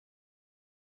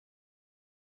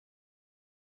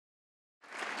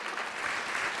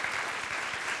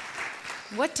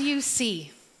What do you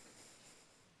see?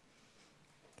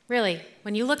 Really,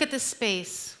 when you look at this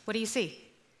space, what do you see?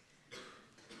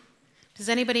 Does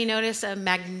anybody notice a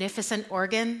magnificent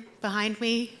organ behind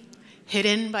me,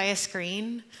 hidden by a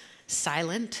screen,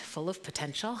 silent, full of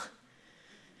potential?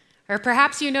 Or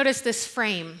perhaps you notice this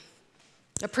frame,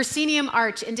 a proscenium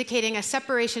arch indicating a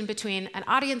separation between an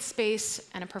audience space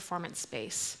and a performance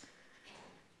space.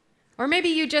 Or maybe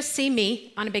you just see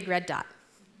me on a big red dot,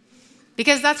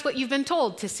 because that's what you've been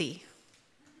told to see.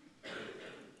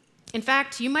 In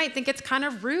fact, you might think it's kind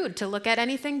of rude to look at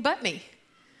anything but me.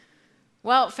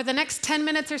 Well, for the next 10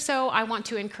 minutes or so, I want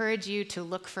to encourage you to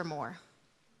look for more,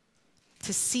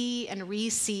 to see and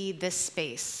re-see this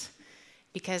space,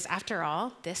 because after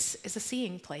all, this is a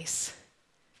seeing place.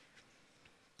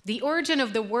 The origin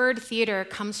of the word theater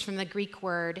comes from the Greek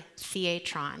word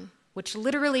theatron, which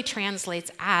literally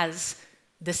translates as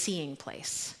the seeing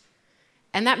place.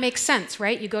 And that makes sense,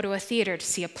 right? You go to a theater to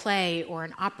see a play or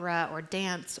an opera or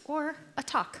dance or a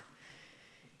talk.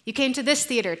 You came to this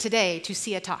theater today to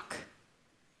see a talk.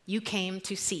 You came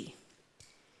to see.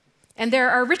 And there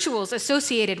are rituals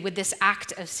associated with this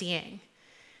act of seeing.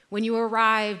 When you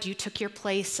arrived, you took your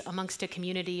place amongst a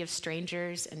community of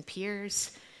strangers and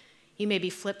peers. You maybe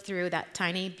flipped through that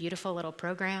tiny, beautiful little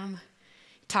program,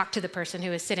 talked to the person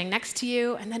who was sitting next to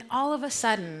you, and then all of a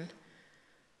sudden,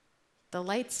 the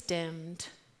lights dimmed,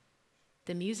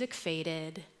 the music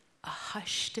faded, a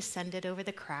hush descended over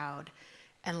the crowd,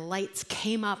 and lights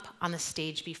came up on the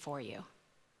stage before you.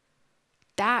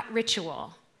 That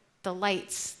ritual, the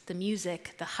lights, the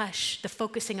music, the hush, the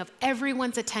focusing of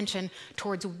everyone's attention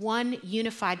towards one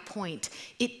unified point,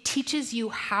 it teaches you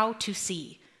how to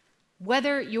see,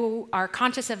 whether you are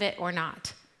conscious of it or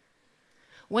not.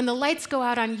 When the lights go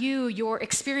out on you, your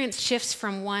experience shifts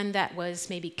from one that was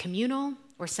maybe communal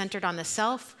or centered on the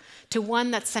self to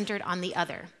one that's centered on the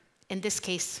other, in this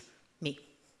case, me.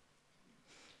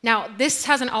 Now, this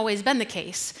hasn't always been the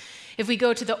case. If we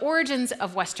go to the origins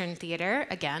of Western theater,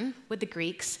 again, with the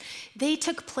Greeks, they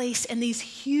took place in these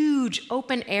huge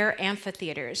open-air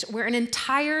amphitheaters where an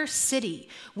entire city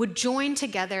would join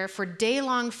together for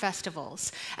day-long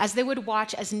festivals as they would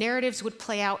watch as narratives would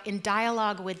play out in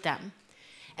dialogue with them.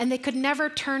 And they could never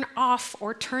turn off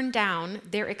or turn down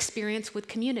their experience with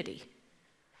community.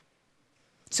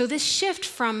 So this shift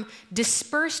from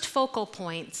dispersed focal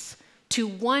points to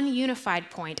one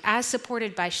unified point, as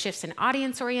supported by shifts in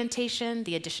audience orientation,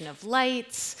 the addition of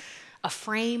lights, a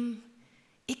frame,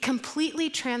 it completely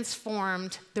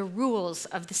transformed the rules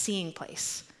of the seeing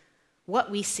place, what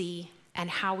we see and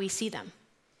how we see them.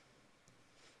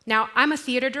 Now, I'm a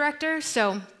theater director,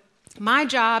 so my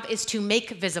job is to make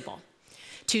visible,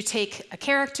 to take a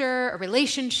character, a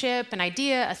relationship, an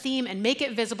idea, a theme, and make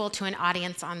it visible to an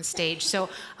audience on stage. So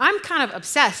I'm kind of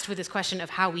obsessed with this question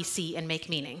of how we see and make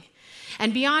meaning.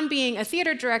 And beyond being a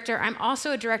theater director, I'm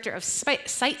also a director of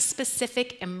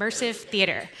site-specific immersive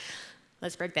theater.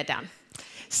 Let's break that down.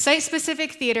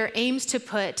 Site-specific theater aims to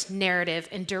put narrative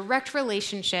in direct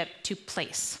relationship to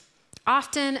place,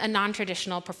 often a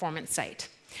non-traditional performance site.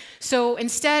 So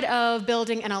instead of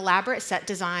building an elaborate set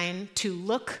design to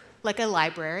look like a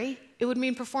library, it would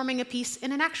mean performing a piece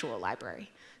in an actual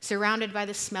library, surrounded by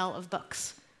the smell of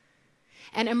books.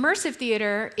 And immersive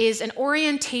theater is an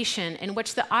orientation in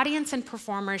which the audience and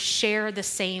performers share the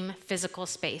same physical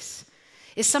space.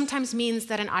 It sometimes means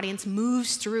that an audience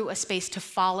moves through a space to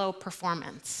follow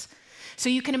performance. So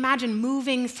you can imagine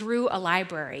moving through a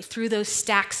library, through those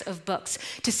stacks of books,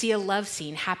 to see a love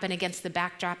scene happen against the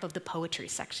backdrop of the poetry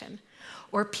section,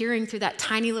 or peering through that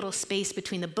tiny little space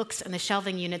between the books and the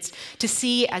shelving units to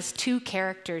see as two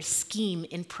characters scheme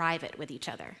in private with each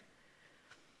other.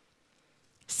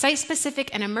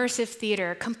 Site-specific and immersive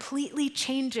theater completely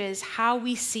changes how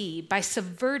we see by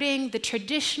subverting the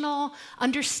traditional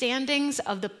understandings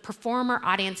of the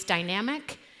performer-audience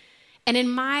dynamic. And in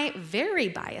my very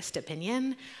biased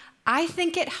opinion, I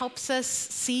think it helps us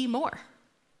see more.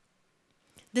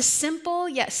 The simple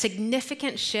yet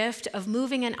significant shift of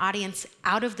moving an audience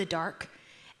out of the dark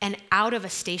and out of a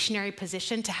stationary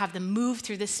position to have them move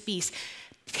through this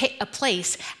a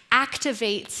place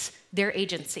activates their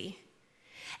agency.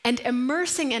 And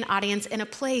immersing an audience in a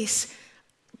place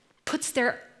puts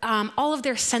all of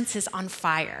their senses on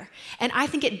fire. And I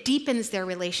think it deepens their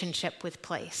relationship with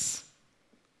place.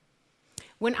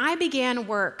 When I began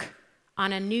work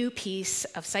on a new piece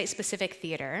of site-specific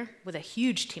theater with a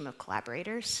huge team of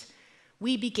collaborators,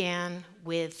 we began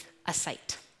with a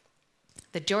site,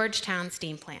 the Georgetown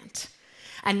Steam Plant,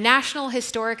 a national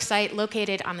historic site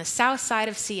located on the south side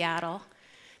of Seattle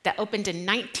that opened in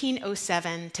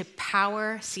 1907 to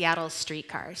power Seattle's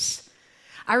streetcars.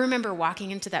 I remember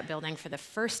walking into that building for the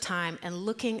first time and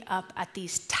looking up at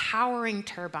these towering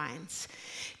turbines,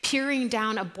 peering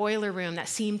down a boiler room that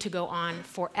seemed to go on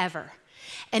forever,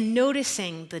 and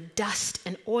noticing the dust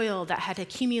and oil that had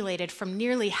accumulated from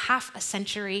nearly half a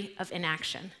century of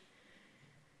inaction.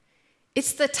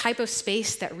 It's the type of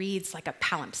space that reads like a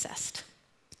palimpsest,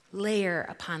 layer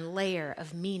upon layer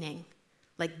of meaning,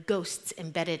 like ghosts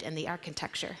embedded in the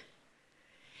architecture.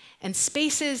 And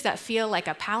spaces that feel like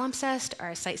a palimpsest are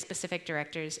a site-specific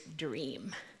director's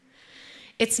dream.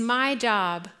 It's my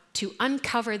job to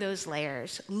uncover those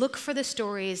layers, look for the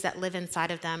stories that live inside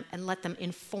of them, and let them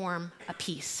inform a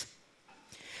piece.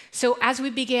 So as we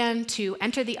began to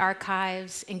enter the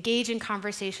archives, engage in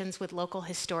conversations with local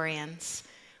historians,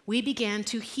 we began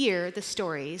to hear the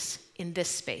stories in this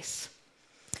space.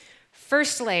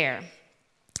 First layer,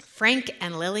 Frank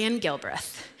and Lillian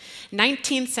Gilbreth.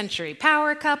 19th century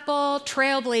power couple,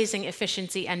 trailblazing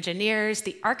efficiency engineers,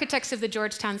 the architects of the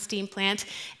Georgetown steam plant,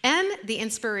 and the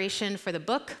inspiration for the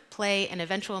book, play, and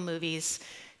eventual movies,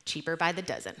 Cheaper by the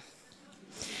Dozen.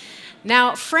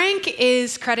 Now, Frank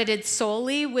is credited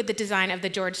solely with the design of the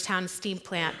Georgetown steam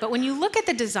plant, but when you look at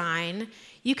the design,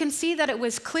 you can see that it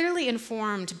was clearly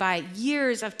informed by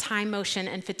years of time motion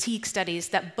and fatigue studies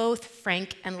that both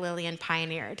Frank and Lillian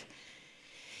pioneered.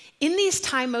 In these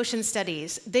time motion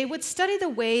studies, they would study the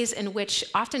ways in which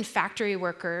often factory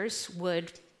workers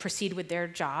would proceed with their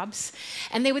jobs,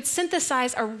 and they would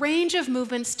synthesize a range of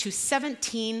movements to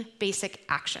 17 basic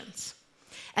actions.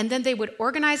 And then they would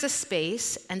organize a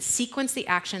space and sequence the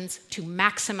actions to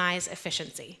maximize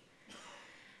efficiency.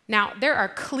 Now, there are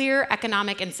clear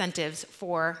economic incentives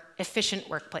for efficient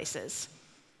workplaces.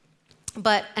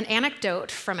 But an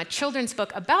anecdote from a children's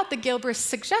book about the Gilbreths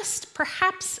suggests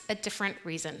perhaps a different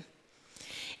reason.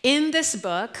 In this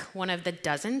book, one of the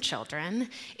dozen children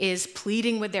is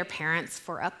pleading with their parents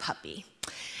for a puppy.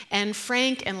 And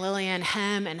Frank and Lillian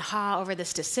hem and haw over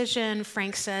this decision.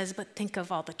 Frank says, but think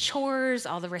of all the chores,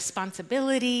 all the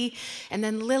responsibility. And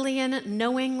then Lillian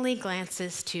knowingly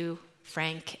glances to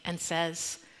Frank and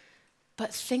says,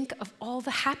 but think of all the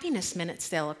happiness minutes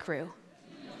they'll accrue.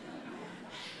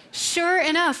 Sure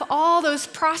enough, all those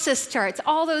process charts,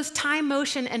 all those time,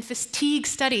 motion, and fatigue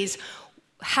studies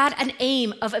had an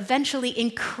aim of eventually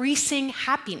increasing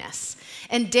happiness,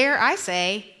 and dare I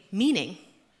say, meaning.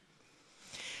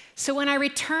 So when I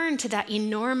returned to that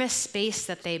enormous space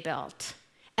that they built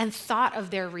and thought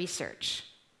of their research,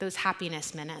 those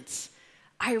happiness minutes,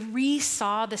 I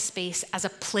re-saw the space as a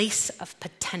place of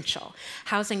potential,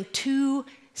 housing 2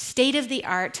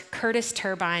 state-of-the-art Curtiss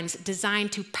turbines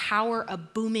designed to power a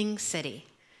booming city.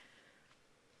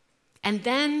 And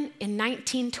then in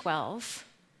 1912,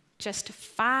 just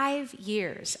 5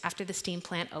 years after the steam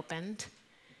plant opened,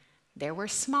 there were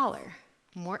smaller,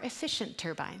 more efficient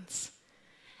turbines.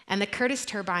 And the Curtiss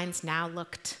turbines now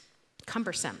looked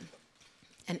cumbersome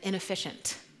and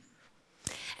inefficient.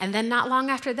 And then not long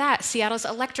after that, Seattle's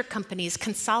electric companies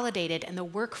consolidated and the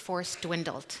workforce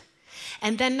dwindled.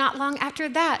 And then not long after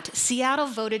that, Seattle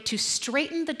voted to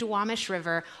straighten the Duwamish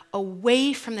River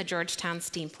away from the Georgetown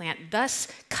steam plant, thus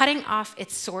cutting off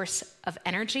its source of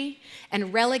energy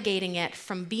and relegating it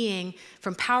from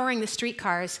powering the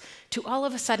streetcars to all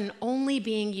of a sudden only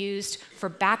being used for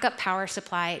backup power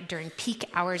supply during peak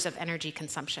hours of energy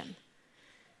consumption.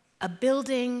 A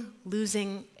building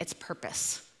losing its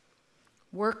purpose,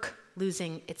 work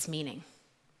losing its meaning.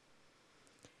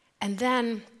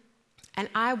 And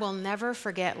I will never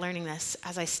forget learning this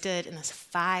as I stood in this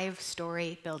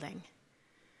 5-story building.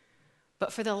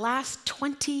 But for the last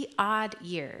 20-odd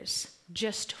years,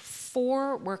 just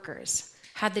 4 workers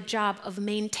had the job of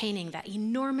maintaining that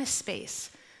enormous space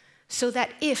so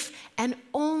that if and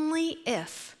only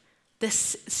if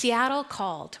Seattle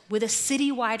called with a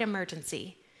citywide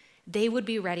emergency, they would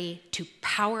be ready to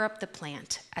power up the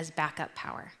plant as backup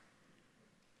power.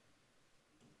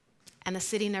 And the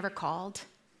city never called.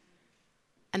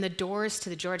 And the doors to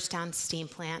the Georgetown steam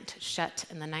plant shut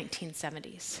in the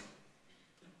 1970s.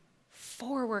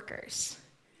 4 workers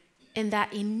in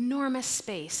that enormous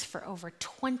space for over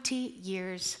 20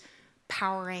 years,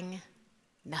 powering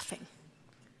nothing.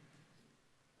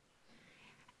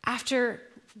 After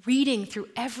reading through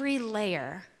every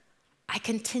layer, I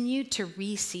continued to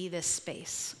re-see this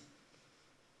space.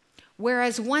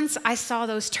 Whereas once I saw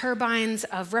those turbines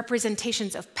of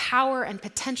representations of power and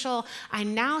potential, I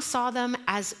now saw them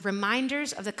as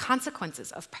reminders of the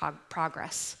consequences of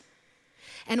progress.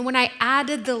 And when I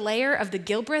added the layer of the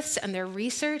Gilbreths and their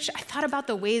research, I thought about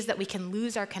the ways that we can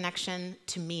lose our connection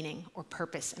to meaning or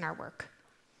purpose in our work.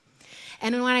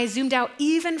 And when I zoomed out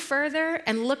even further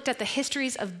and looked at the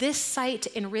histories of this site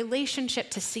in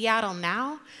relationship to Seattle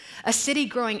now, a city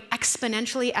growing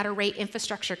exponentially at a rate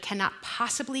infrastructure cannot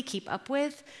possibly keep up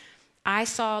with, I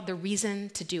saw the reason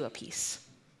to do a piece.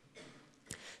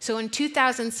 So in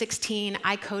 2016,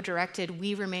 I co-directed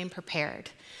We Remain Prepared,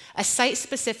 a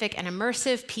site-specific and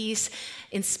immersive piece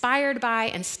inspired by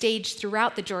and staged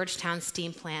throughout the Georgetown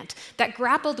steam plant that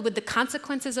grappled with the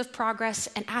consequences of progress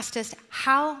and asked us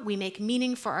how we make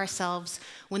meaning for ourselves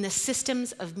when the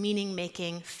systems of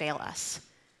meaning-making fail us.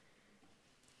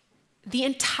 The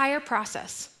entire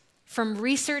process, from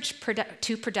research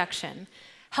to production,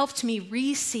 helped me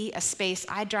re-see a space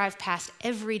I drive past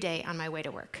every day on my way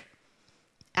to work.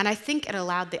 And I think it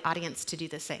allowed the audience to do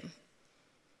the same.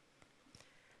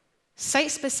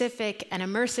 Site-specific and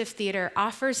immersive theater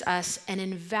offers us an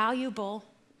invaluable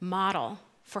model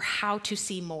for how to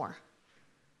see more.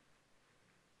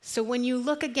 So when you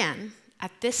look again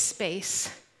at this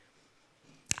space,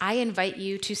 I invite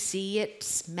you to see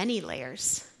its many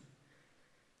layers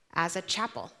as a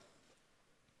chapel,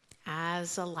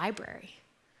 as a library,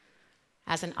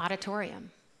 as an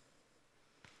auditorium.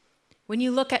 When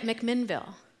you look at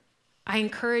McMinnville, I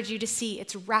encourage you to see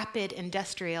its rapid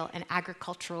industrial and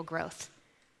agricultural growth.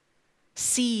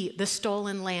 See the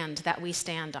stolen land that we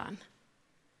stand on.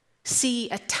 See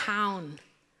a town,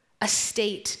 a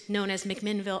state known as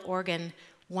McMinnville, Oregon,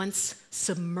 once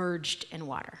submerged in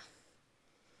water.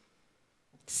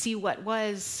 See what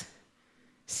was,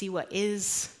 see what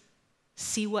is,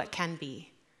 see what can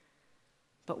be.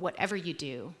 But whatever you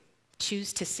do,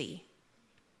 choose to see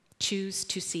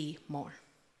more.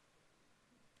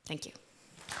 Thank you.